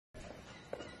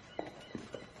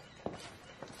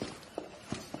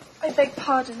I beg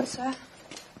pardon, sir.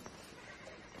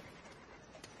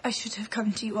 I should have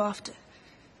come to you after,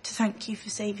 to thank you for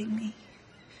saving me.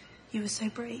 You were so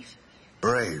brave.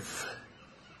 Brave?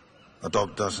 A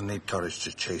dog doesn't need courage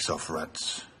to chase off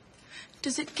rats.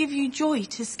 Does it give you joy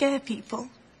to scare people?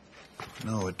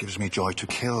 No, it gives me joy to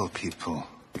kill people.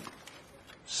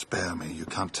 Spare me. You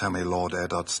can't tell me Lord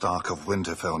Eddard Stark of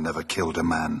Winterfell never killed a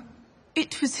man.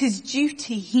 It was his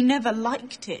duty. He never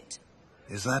liked it.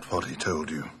 Is that what he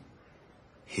told you?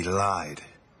 He lied.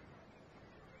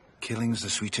 Killing's the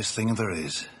sweetest thing there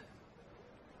is.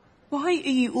 Why are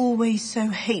you always so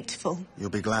hateful? You'll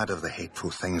be glad of the hateful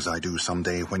things I do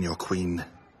someday when you're queen.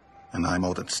 And I'm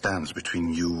all that stands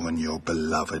between you and your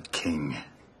beloved king.